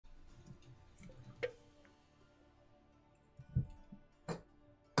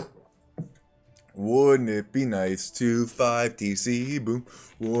Wouldn't it be nice to 5TC boom?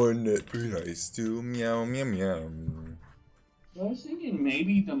 Wouldn't it be nice to meow meow meow? So I was thinking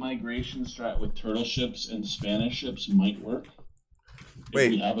maybe the migration strat with turtle ships and Spanish ships might work if we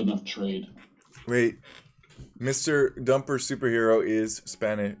Wait, have enough trade. wait. Mr. Dumper Superhero is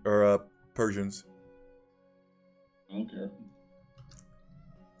Spanish or Persians. I don't care.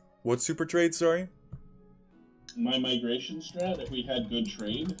 What super trade? Sorry. My migration strat, if we had good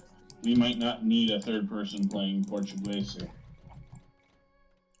trade, we might not need a third person playing Portuguese.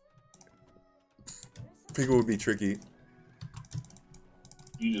 People would be tricky.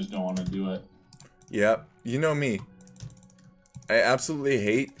 You just don't want to do it. Yeah, you know me. I absolutely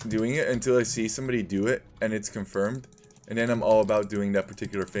hate doing it until I see somebody do it and it's confirmed, and then I'm all about doing that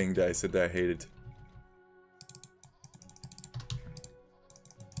particular thing that I said that I hated.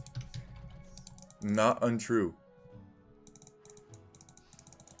 Not untrue.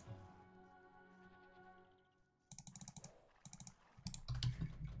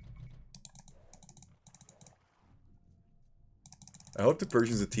 I hope the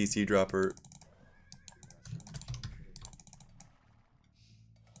Persian's a TC dropper.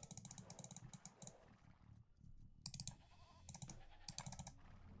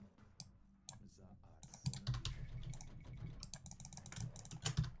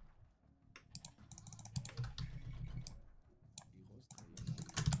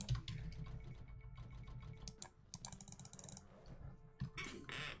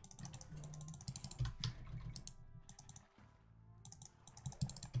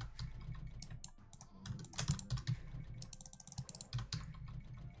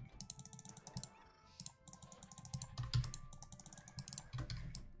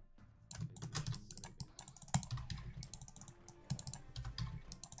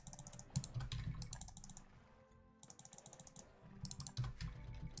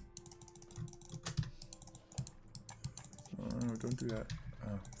 Oh, don't do that.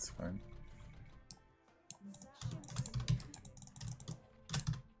 Oh, it's fine.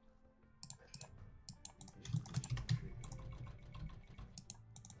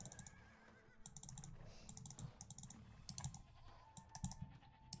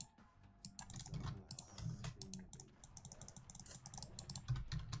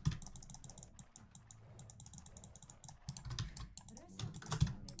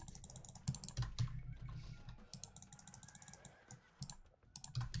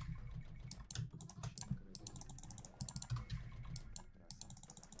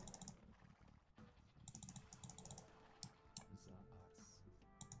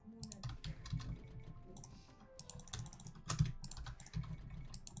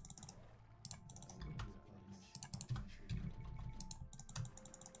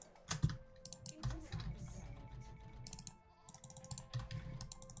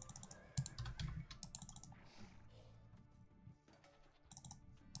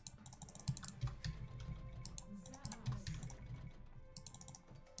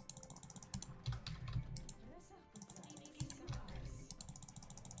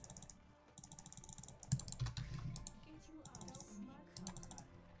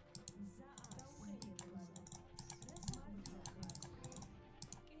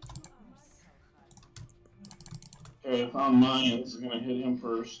 Okay, I found mine, so I'm gonna hit him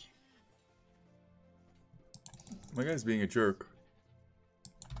first. My guy's being a jerk.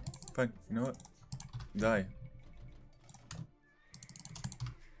 Fine, you know what? Die.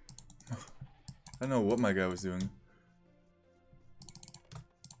 I don't know what my guy was doing.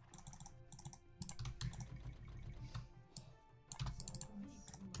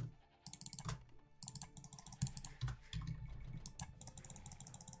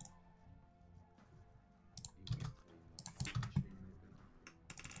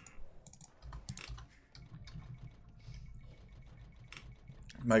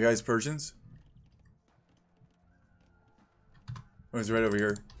 My guy's Persians? Oh, he's right over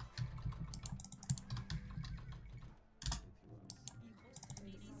here.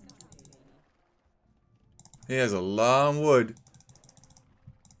 He has a long wood.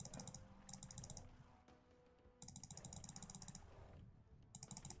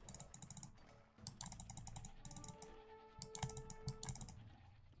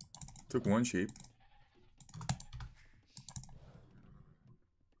 Took one sheep.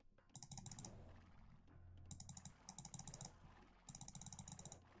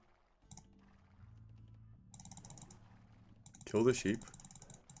 Kill the sheep.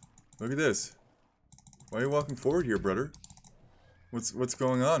 Look at this. Why are you walking forward here, brother? What's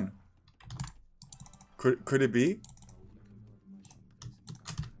going on? Could it be?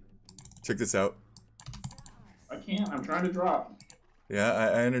 Check this out. I can't, I'm trying to drop. Yeah,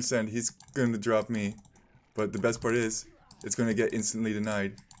 I understand. He's going to drop me. But the best part is, it's going to get instantly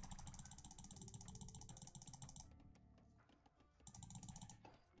denied.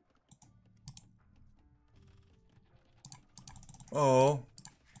 Oh.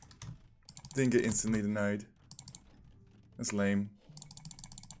 Didn't get instantly denied. That's lame.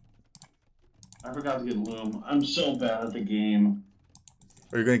 I forgot to get loom. I'm so bad at the game.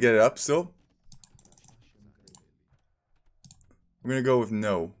 Are you going to get it up still? I'm going to go with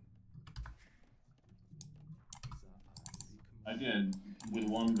no. I did, with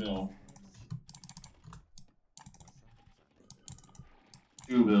one bill.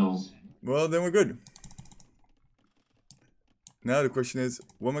 2 bills. Well, then we're good. Now the question is,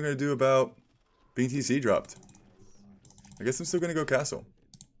 what am I going to do about being TC dropped? I guess I'm still going to go castle.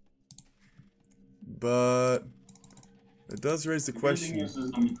 But it does raise the question. The thing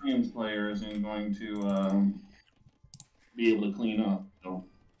is the Trans player isn't going to be able to clean up. So.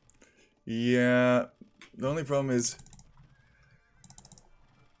 Yeah, the only problem is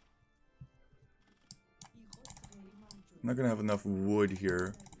I'm not going to have enough wood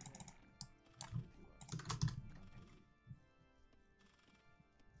here.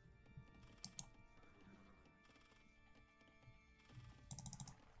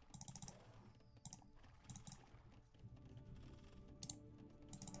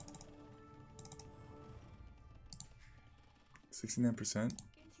 %.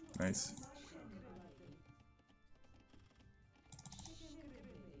 Nice.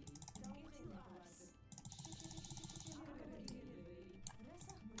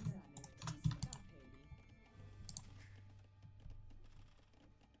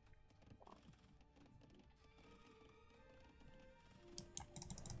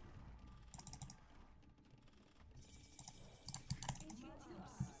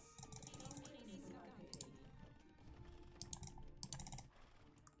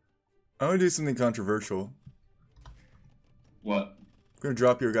 I'm gonna do something controversial. What? I'm gonna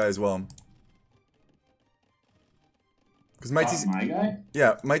drop your guy as well. Because my TC. My guy?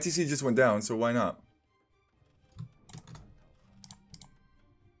 Yeah, my TC just went down, so why not?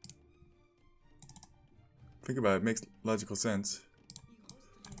 Think about it, makes logical sense.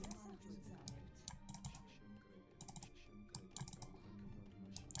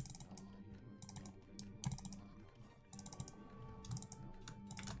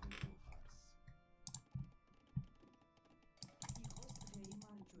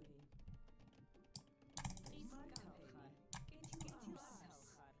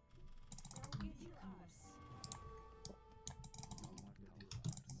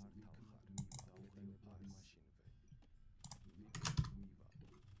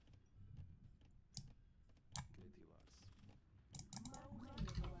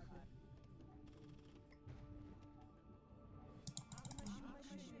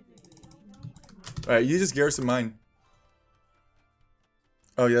 Alright, you just garrison mine.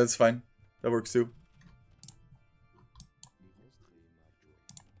 Oh yeah, that's fine. That works too.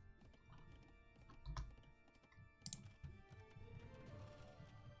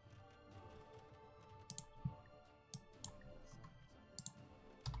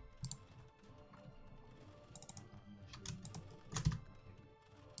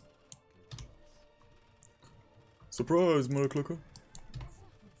 Surprise, motherclicker.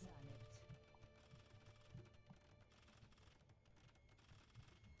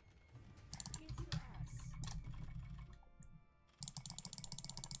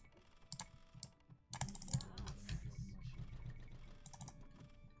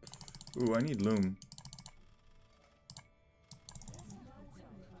 Ooh, I need loom.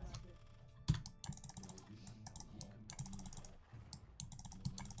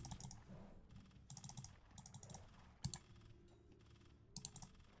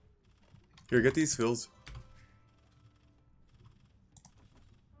 Here, get these fills.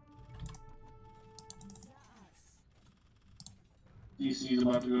 DC is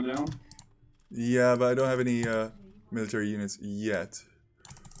about to go down? Yeah, but I don't have any military units yet.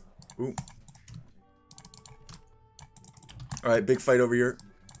 Ooh. Alright, big fight over here.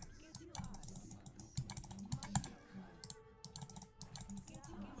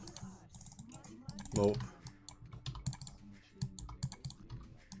 Lol.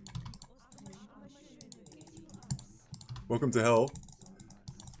 Welcome to hell.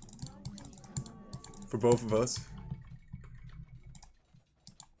 For both of us.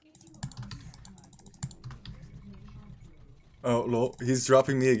 Oh, lol. He's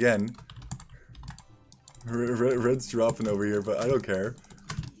dropping me again. Red's dropping over here, but I don't care.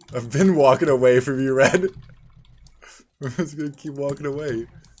 I've been walking away from you, Red. I'm just gonna keep walking away.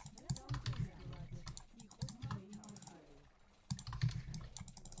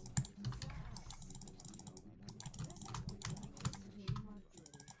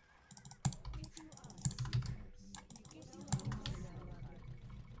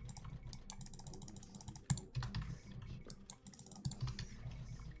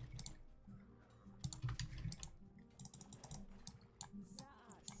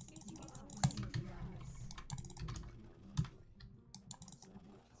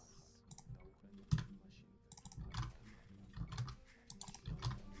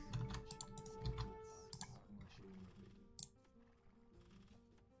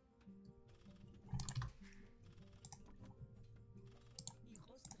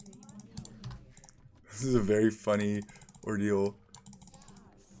 This is a very funny ordeal.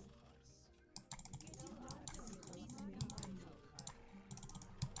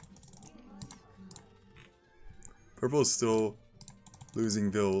 Purple is still losing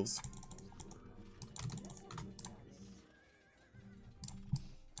vills.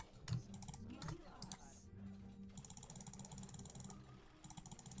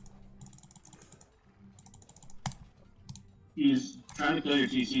 He's trying to kill your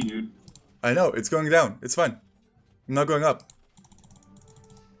TC, dude. I know, it's going down. It's fine. I'm not going up.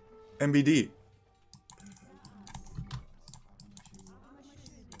 MBD.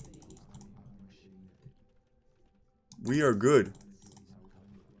 We are good.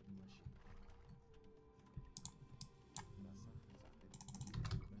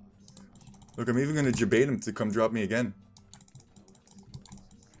 Look, I'm even gonna debate him to come drop me again.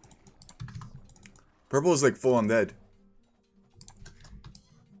 Purple is like full on dead.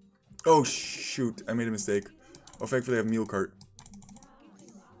 Oh shoot, I made a mistake. Oh, thankfully I have meal cart.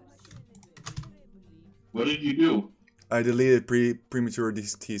 What did you do? I deleted premature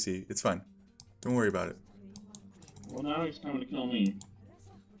TC. It's fine. Don't worry about it. Well, now he's coming to kill me.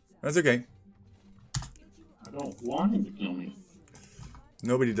 That's okay. I don't want him to kill me.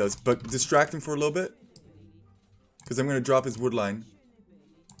 Nobody does. But distract him for a little bit. Because I'm going to drop his wood line.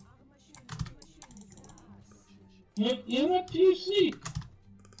 Get in a TC!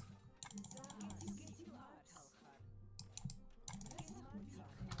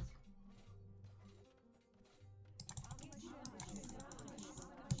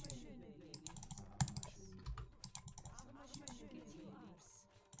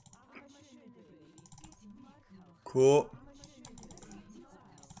 Cool.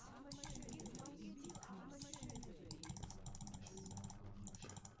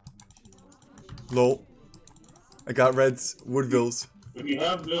 Lol. I got Red's Woodvilles. If you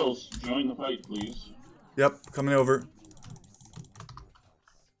have bills, join the fight, please. Yep, coming over.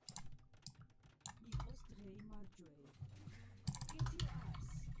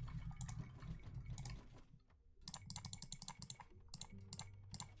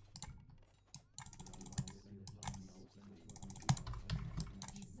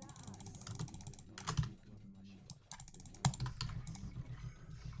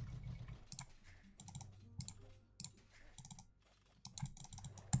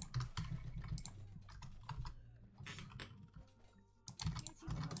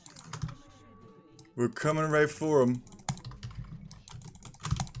 We're coming right for him.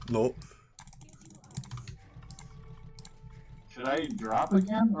 Lol. Should I drop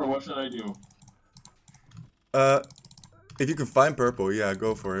again, or what should I do? If you can find purple, yeah,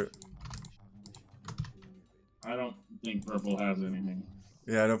 go for it. I don't think purple has anything.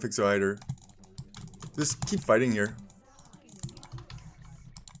 Yeah, I don't think so either. Just keep fighting here.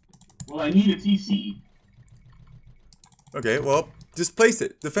 Well, I need a TC. Okay, well, just place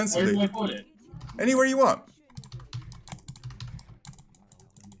it Where defensively. do I put it? Anywhere you want.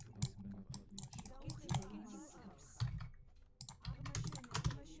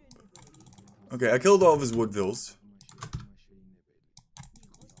 Okay, I killed all of his Woodvilles.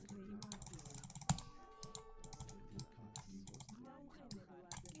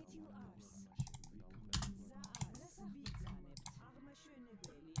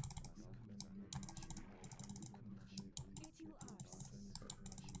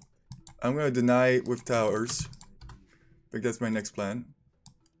 I'm gonna deny with towers. I think that's my next plan.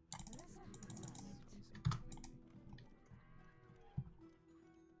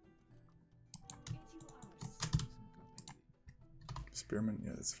 Spearman,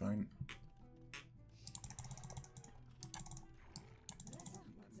 yeah, that's fine.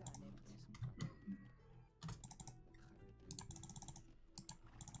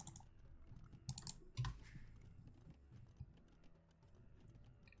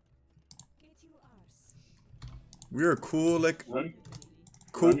 We are cool like Run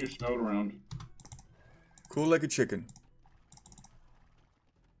cool, your snout around. cool like a chicken.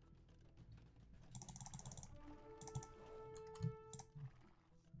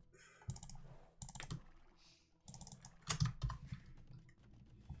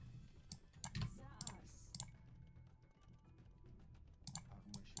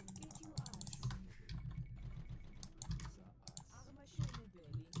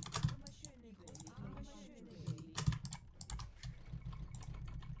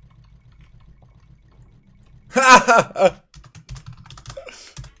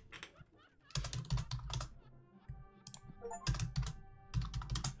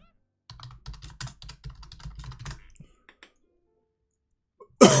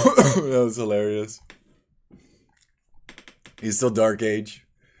 That was hilarious. He's still Dark Age.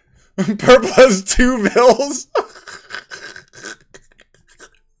 Purple has 2 bills.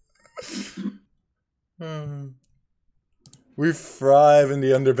 We thrive in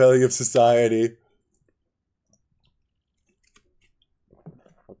the underbelly of society.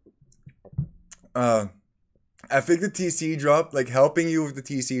 I think the TC drop, like helping you with the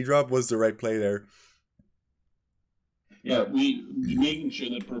TC drop, was the right play there. Yeah, we making sure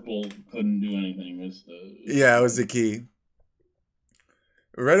that purple couldn't do anything was the. Yeah, it was the key.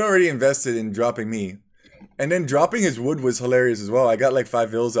 Red already invested in dropping me. And then dropping his wood was hilarious as well. I got like 5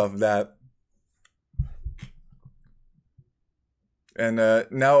 vills off of that. And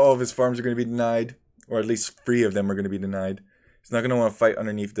now all of his farms are going to be denied. Or at least 3 of them are going to be denied. He's not going to want to fight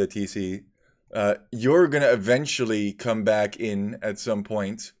underneath the TC. You're going to eventually come back in at some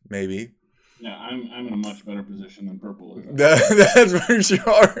point, maybe. Yeah, I'm in a much better position than purple is. That's for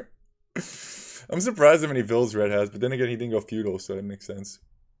sure. I'm surprised how many vills Red has, but then again, he didn't go feudal, so that makes sense.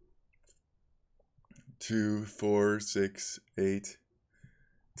 2, 4, 6, 8,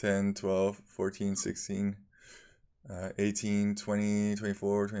 10, 12, 14, 16, 18, 20,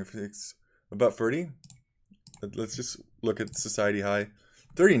 24, 26, about 30? Let's just look at society high.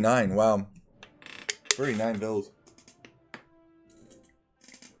 39, wow. 39 vills.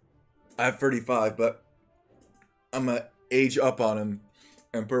 I have 35, but I'm gonna age up on him,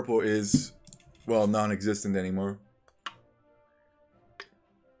 and purple is, well, non-existent anymore.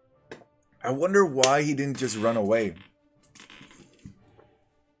 I wonder why he didn't just run away.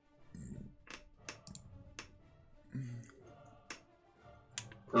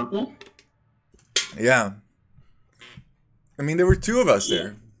 Purple? Yeah. I mean, there were 2 of us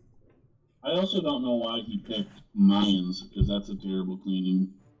there. I also don't know why he picked Mayans, because that's a terrible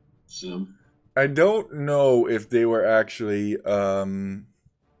cleaning civ. I don't know if they were actually, Wow,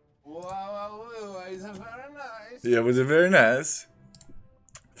 it's very nice. yeah, was it very nice?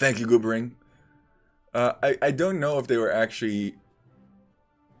 Thank you, Goobering. I don't know if they were actually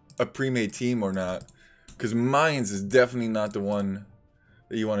a pre-made team or not. Because Mayans is definitely not the one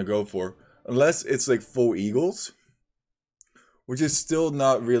that you want to go for. Unless it's like full Eagles. Which is still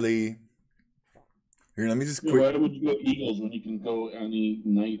not really... Here, let me just quick... Why would you go Eagles when you can go any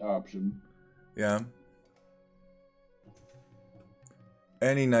knight option? Yeah.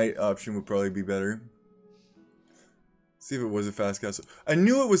 Any knight option would probably be better. See if it was a fast castle. I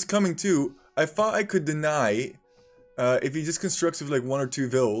knew it was coming too. I thought I could deny. If he just constructs with like 1 or 2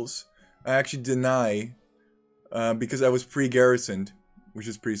 vills, I actually deny because I was pre-garrisoned, which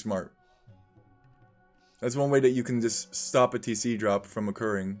is pretty smart. That's one way that you can just stop a TC drop from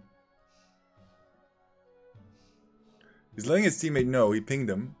occurring. He's letting his teammate know. He pinged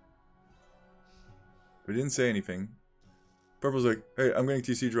him. But he didn't say anything. Purple's like, hey, I'm getting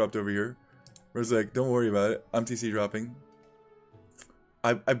TC dropped over here. Red's like, don't worry about it. I'm TC dropping.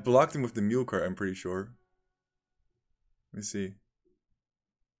 I blocked him with the mule cart, I'm pretty sure. Let me see.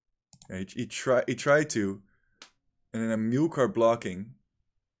 Yeah, he tried to. And then a mule cart blocking.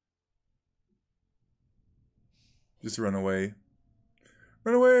 Just run away.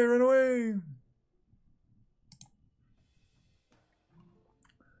 Run away, run away!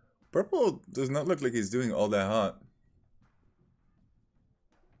 Purple does not look like he's doing all that hot.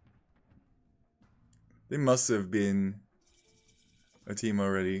 They must have been a team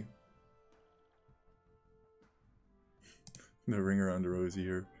already. The ring around the rosy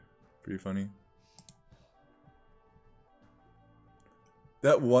here. Pretty funny.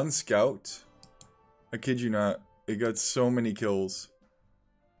 That one scout, I kid you not, it got so many kills.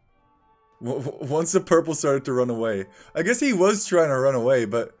 Once the purple started to run away. I guess he was trying to run away,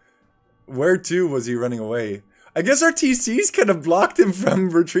 but where to was he running away? I guess our TCs kind of blocked him from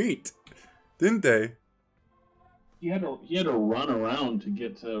retreat. Didn't they? He had to run around to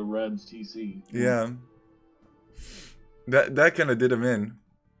get to Red's TC. Yeah. That kind of did him in.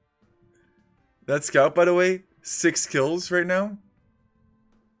 That scout, by the way, 6 kills right now.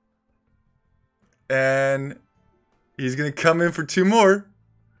 And he's going to come in for 2 more.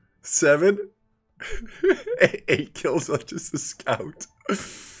 7. 8 kills on just the scout.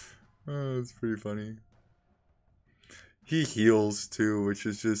 Oh, that's pretty funny. He heals too, which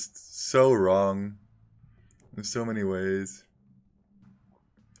is just so wrong. In so many ways.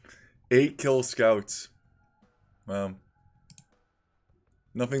 8 kill scouts. Wow.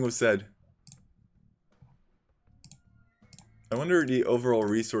 Nothing was said. I wonder the overall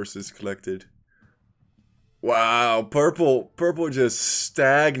resources collected. Wow, purple just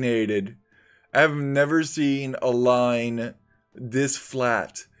stagnated. I've never seen a line this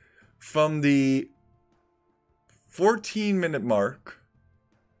flat. From the 14-minute mark.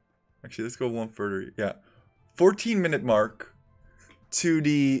 Actually, let's go one further. Yeah. 14-minute mark to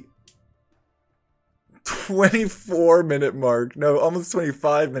the 24-minute mark. No, almost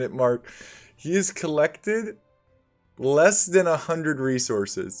 25-minute mark. He has collected less than 100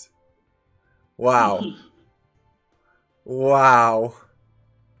 resources. Wow. Wow.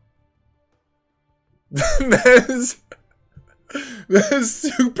 That is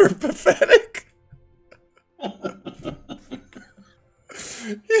super pathetic.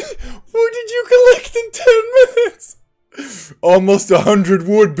 What did you collect in 10 minutes? Almost 100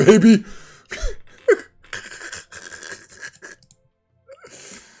 wood, baby.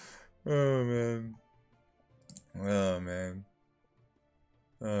 Oh, man. Oh, man.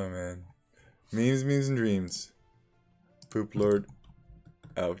 Oh, man. Memes, memes, and dreams. Poop Lord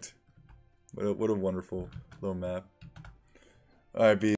out. What a wonderful little map. Alright, B.